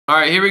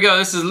Alright, here we go.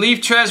 This is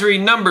Leaf Treasury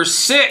number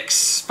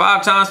 6.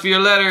 5 times for your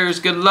letters.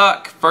 Good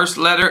luck. First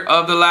letter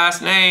of the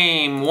last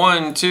name.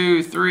 1,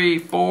 2, 3,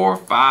 4,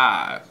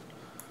 5.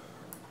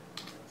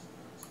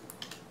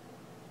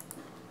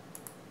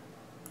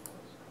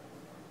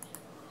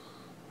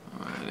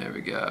 Alright, there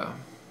we go.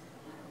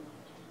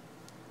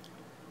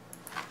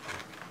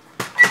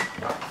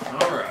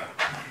 Alright.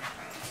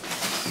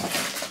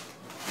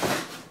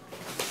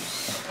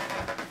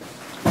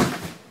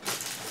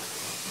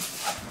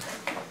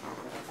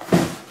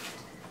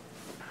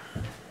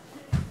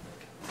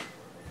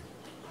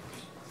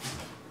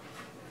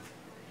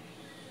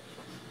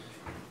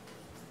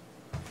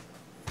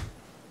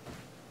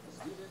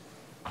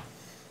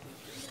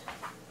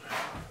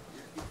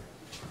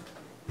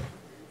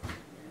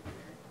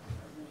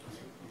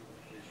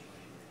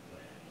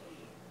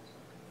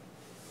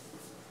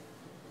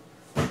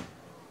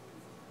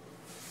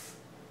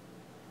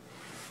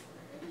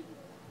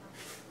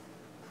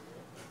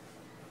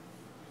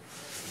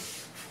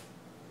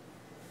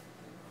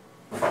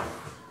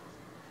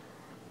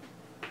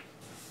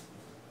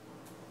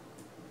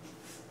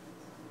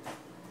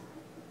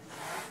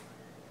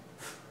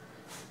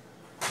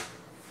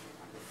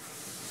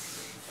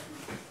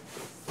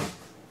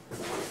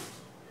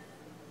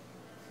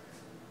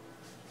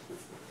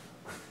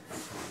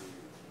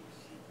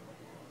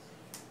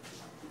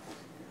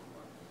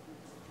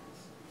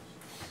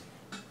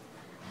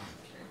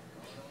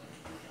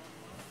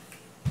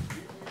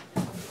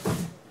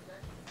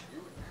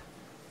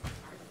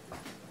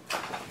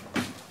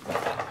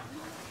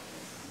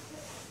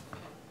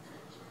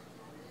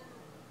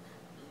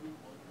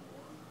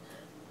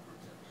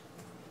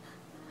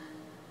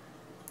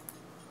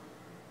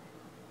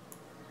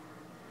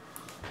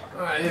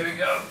 Alright, here we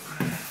go.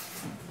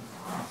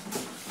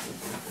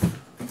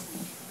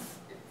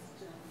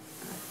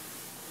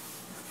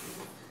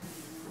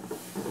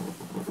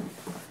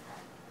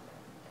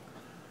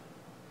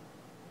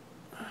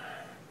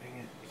 Dang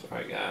it.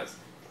 Sorry guys.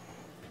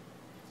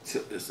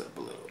 Tilt this up a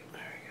little.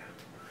 There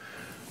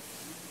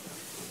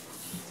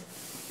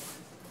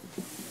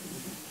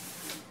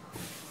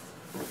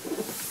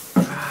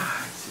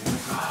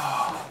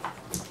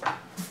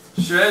we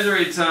go.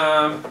 Treasury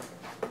time.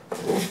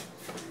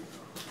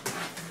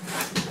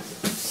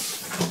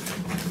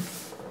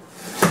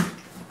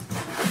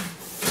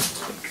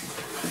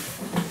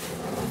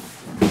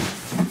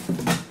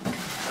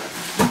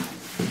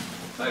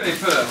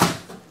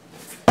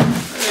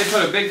 They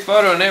put a big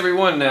photo in every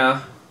one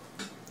now.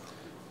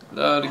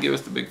 Love to give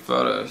us the big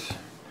photos.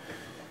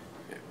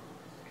 There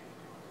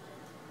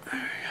we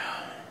go.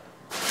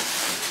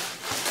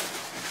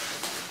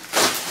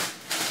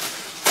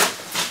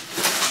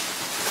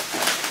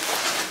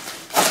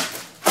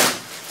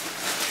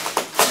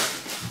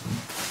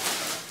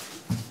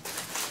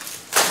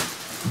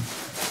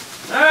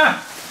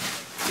 Ah!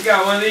 We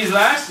got one of these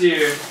last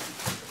year.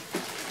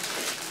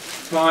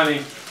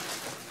 Funny.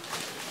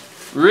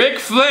 Ric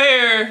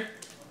Flair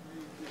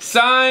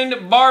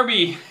signed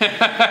Barbie. Check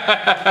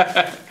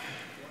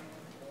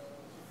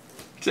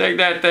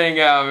that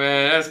thing out,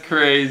 man. That's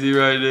crazy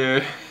right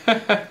there.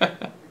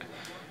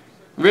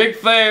 Ric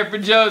Flair for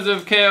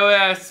Joseph,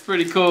 KOS.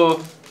 Pretty cool.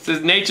 It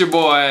says Nature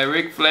Boy,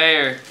 Ric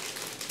Flair.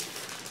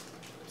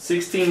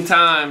 16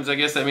 times. I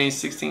guess that means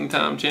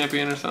 16-time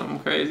champion or something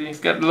crazy. He's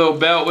got the little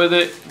belt with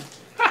it.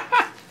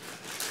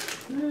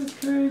 That's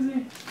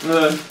crazy.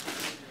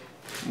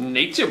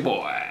 Nature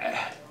Boy.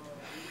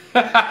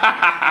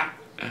 I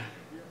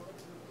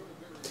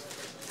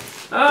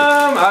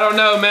don't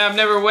know, man. I've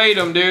never weighed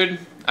them, dude.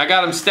 I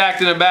got them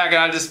stacked in the back,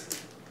 and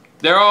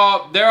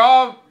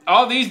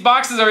all these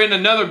boxes are in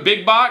another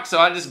big box, so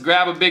I just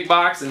grab a big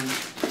box and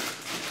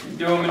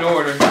do them in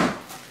order.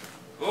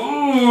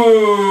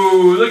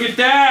 Ooh, look at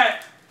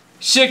that.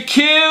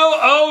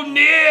 Shaquille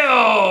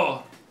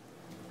O'Neal.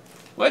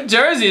 What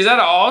jersey? Is that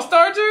an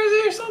All-Star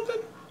jersey or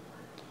something?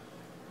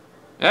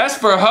 That's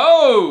for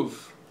Hove.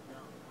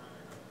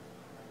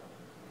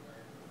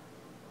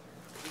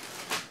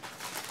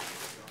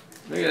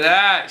 Look at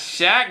that,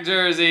 Shaq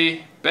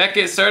jersey,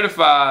 Beckett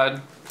certified.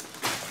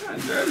 What kind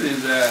of jersey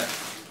is that?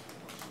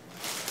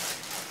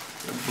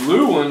 The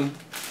blue one.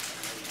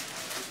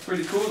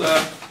 Pretty cool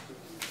though.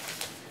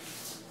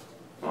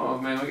 Oh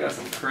man, we got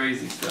some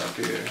crazy stuff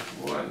here.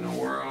 What in the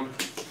world?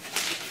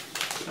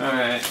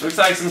 Alright, looks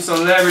like some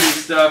celebrity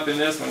stuff in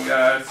this one,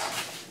 guys.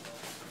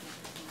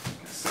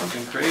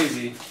 Something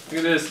crazy. Look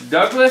at this,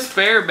 Douglas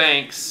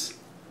Fairbanks.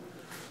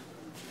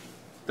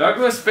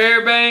 Douglas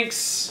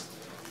Fairbanks.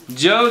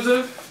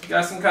 Joseph,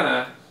 got some kind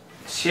of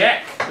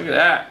check. Look at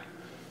that.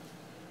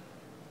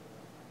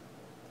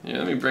 Yeah,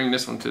 let me bring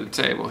this one to the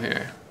table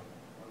here.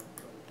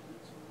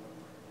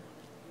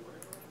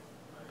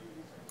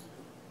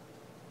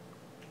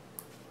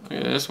 Look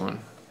at this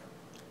one.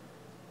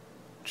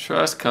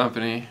 Trust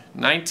Company,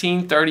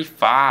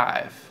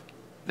 1935.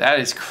 That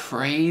is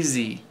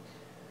crazy.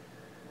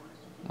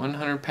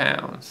 100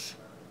 pounds.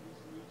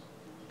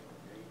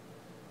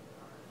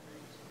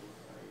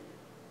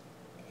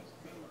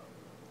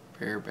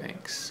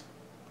 Fairbanks,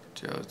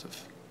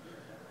 Joseph.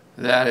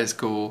 That is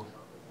cool.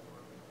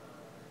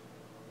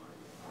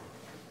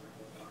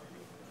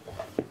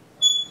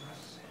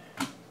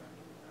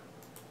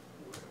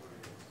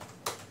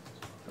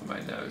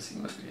 Somebody knows he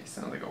must be, he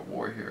sounds like a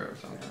war hero or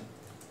something.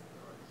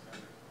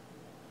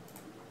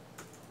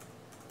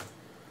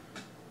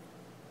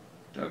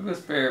 Douglas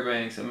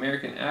Fairbanks,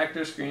 American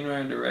actor,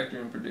 screenwriter, director,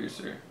 and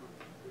producer.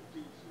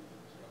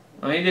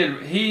 Well,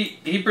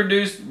 he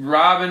produced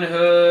Robin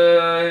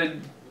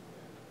Hood.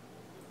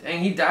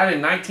 Dang, he died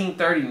in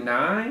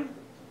 1939?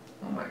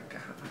 Oh my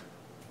god.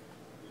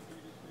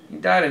 He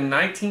died in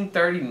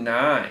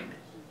 1939.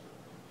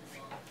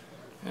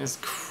 That's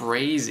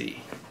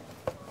crazy.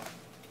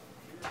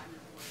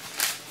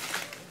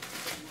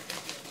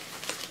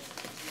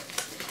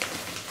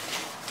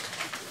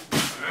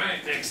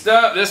 Alright, next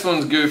up, this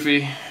one's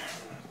goofy.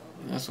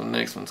 Next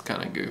one's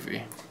kind of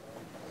goofy.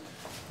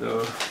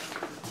 So,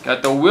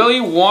 got the Willy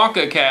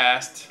Wonka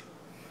cast.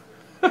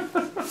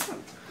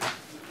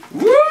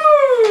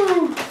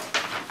 Woo!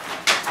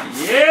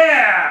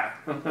 Yeah!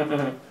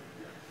 The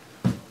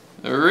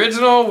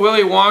original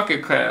Willy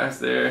Wonka cast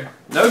there.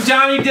 No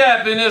Johnny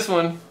Depp in this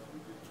one.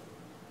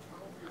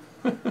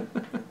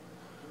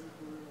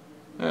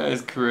 That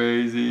is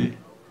crazy.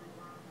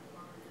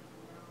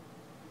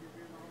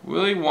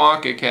 Willy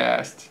Wonka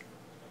cast.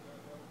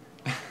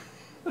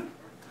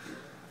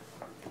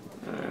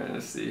 Alright,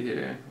 let's see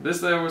here.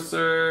 This level will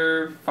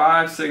serve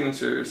 5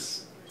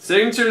 signatures.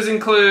 Signatures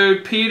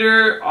include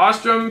Peter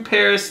Ostrom,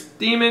 Paris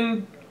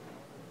Steeman,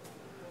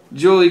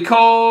 Julie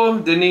Cole,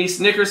 Denise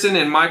Nickerson,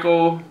 and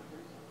Michael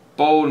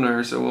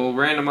Boldner. So we'll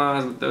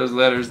randomize with those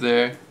letters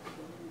there.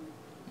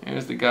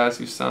 Here's the guys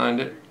who signed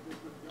it.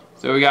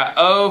 So we got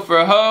O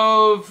for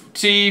Hove,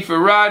 T for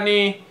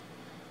Rodney,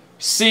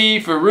 C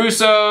for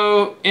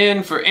Russo,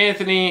 N for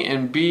Anthony,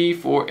 and B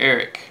for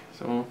Eric.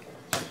 So we'll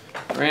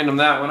random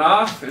that one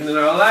off. And then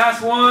our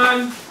last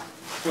one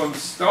from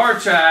Star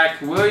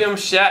Trek, William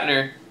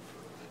Shatner.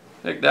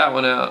 Check that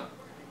one out.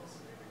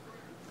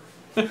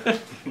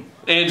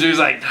 Andrew's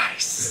like,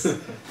 nice.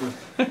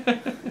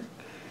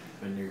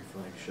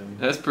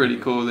 That's pretty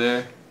cool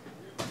there.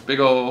 Big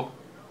ol'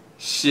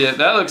 shit.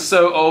 That looks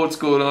so old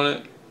school, don't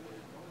it?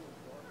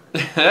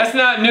 That's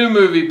not new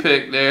movie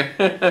pick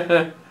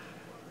there.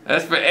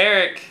 That's for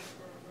Eric.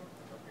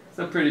 It's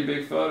a pretty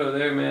big photo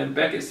there, man.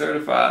 Beckett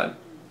certified.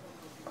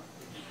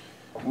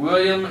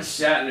 William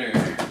Shatner.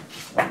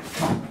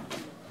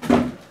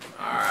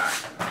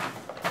 Alright.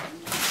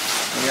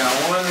 We got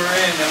one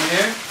random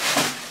here.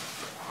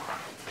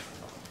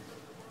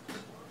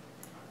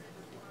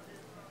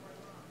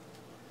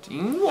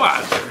 Gene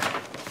Wilder.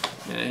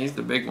 Yeah, he's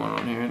the big one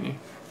on here, isn't he?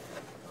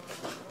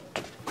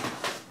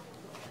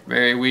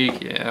 Very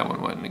weak. Yeah, that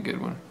one wasn't a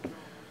good one.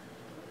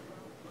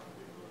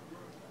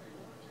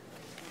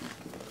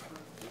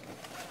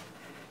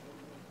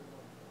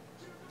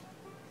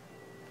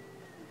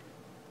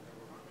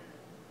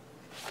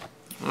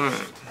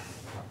 Alright.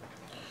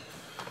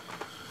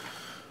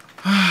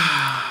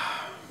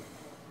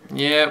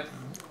 Yep.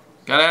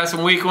 Gotta have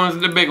some weak ones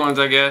and the big ones,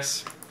 I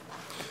guess.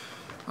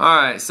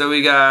 Alright, so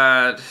we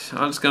got...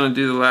 I'm just gonna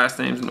do the last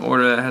names in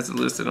order that has it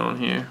listed on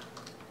here.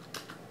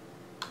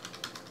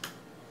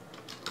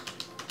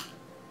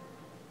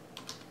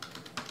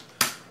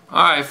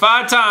 Alright,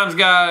 5 times,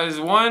 guys.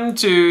 1,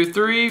 2,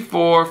 3,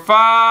 4,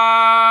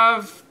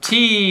 5.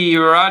 T.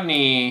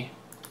 Rodney.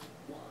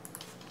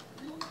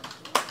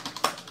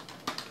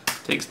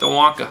 Takes the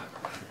Wonka.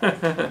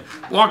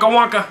 Wonka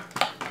Wonka.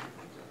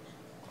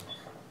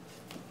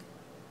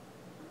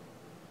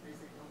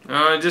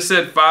 Oh, it just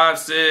said 5,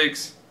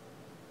 6.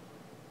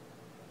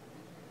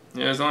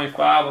 Yeah, there's only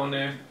 5 on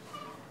there.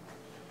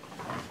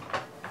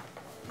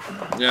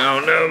 Yeah, I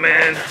don't know,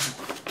 man.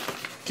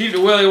 Keep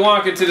the Willy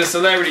Wonka to the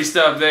celebrity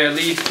stuff there,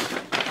 Lee.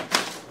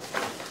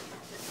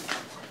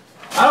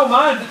 I don't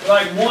mind,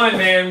 like, one,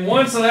 man.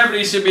 One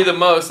celebrity should be the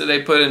most that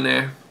they put in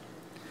there.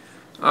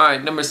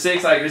 Alright, number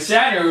 6, like, the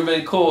Shatner would have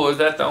been cool if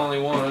that's the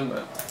only one,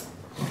 but...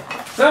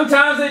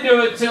 sometimes they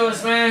do it to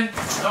us, man.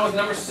 That was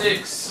number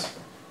 6.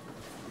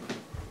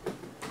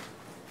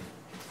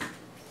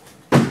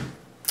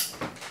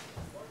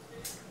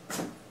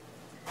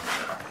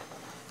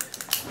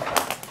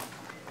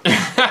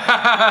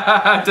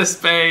 To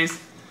space.